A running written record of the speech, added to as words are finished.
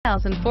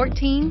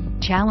2014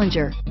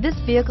 Challenger. This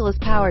vehicle is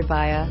powered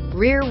by a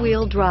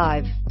rear-wheel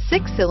drive,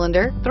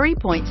 6-cylinder,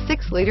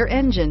 3.6-liter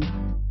engine.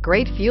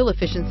 Great fuel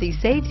efficiency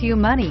saves you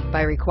money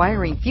by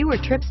requiring fewer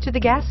trips to the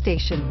gas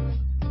station.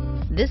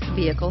 This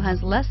vehicle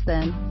has less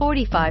than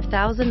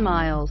 45,000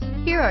 miles.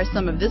 Here are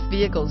some of this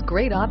vehicle's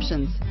great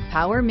options: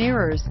 power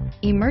mirrors,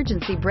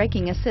 emergency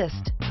braking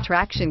assist,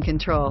 traction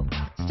control,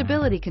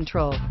 stability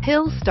control,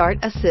 hill start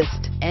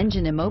assist,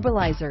 engine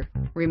immobilizer,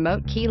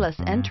 remote keyless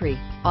entry,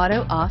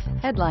 auto off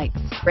headlights,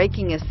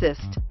 braking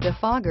assist,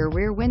 defogger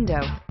rear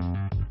window.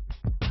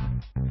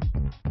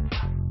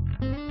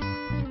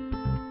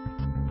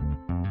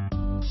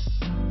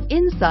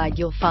 Inside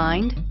you'll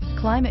find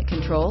climate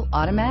control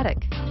automatic,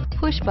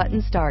 push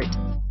button start,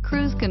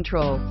 cruise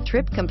control,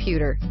 trip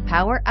computer,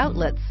 power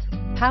outlets,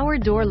 power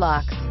door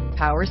locks,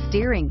 power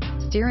steering,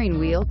 steering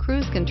wheel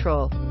cruise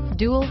control,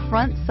 dual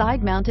front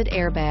side mounted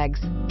airbags,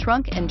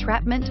 trunk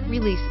entrapment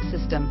release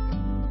system.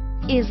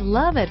 Is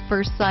love at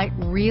first sight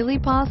really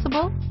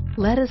possible?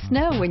 Let us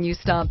know when you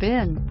stop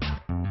in.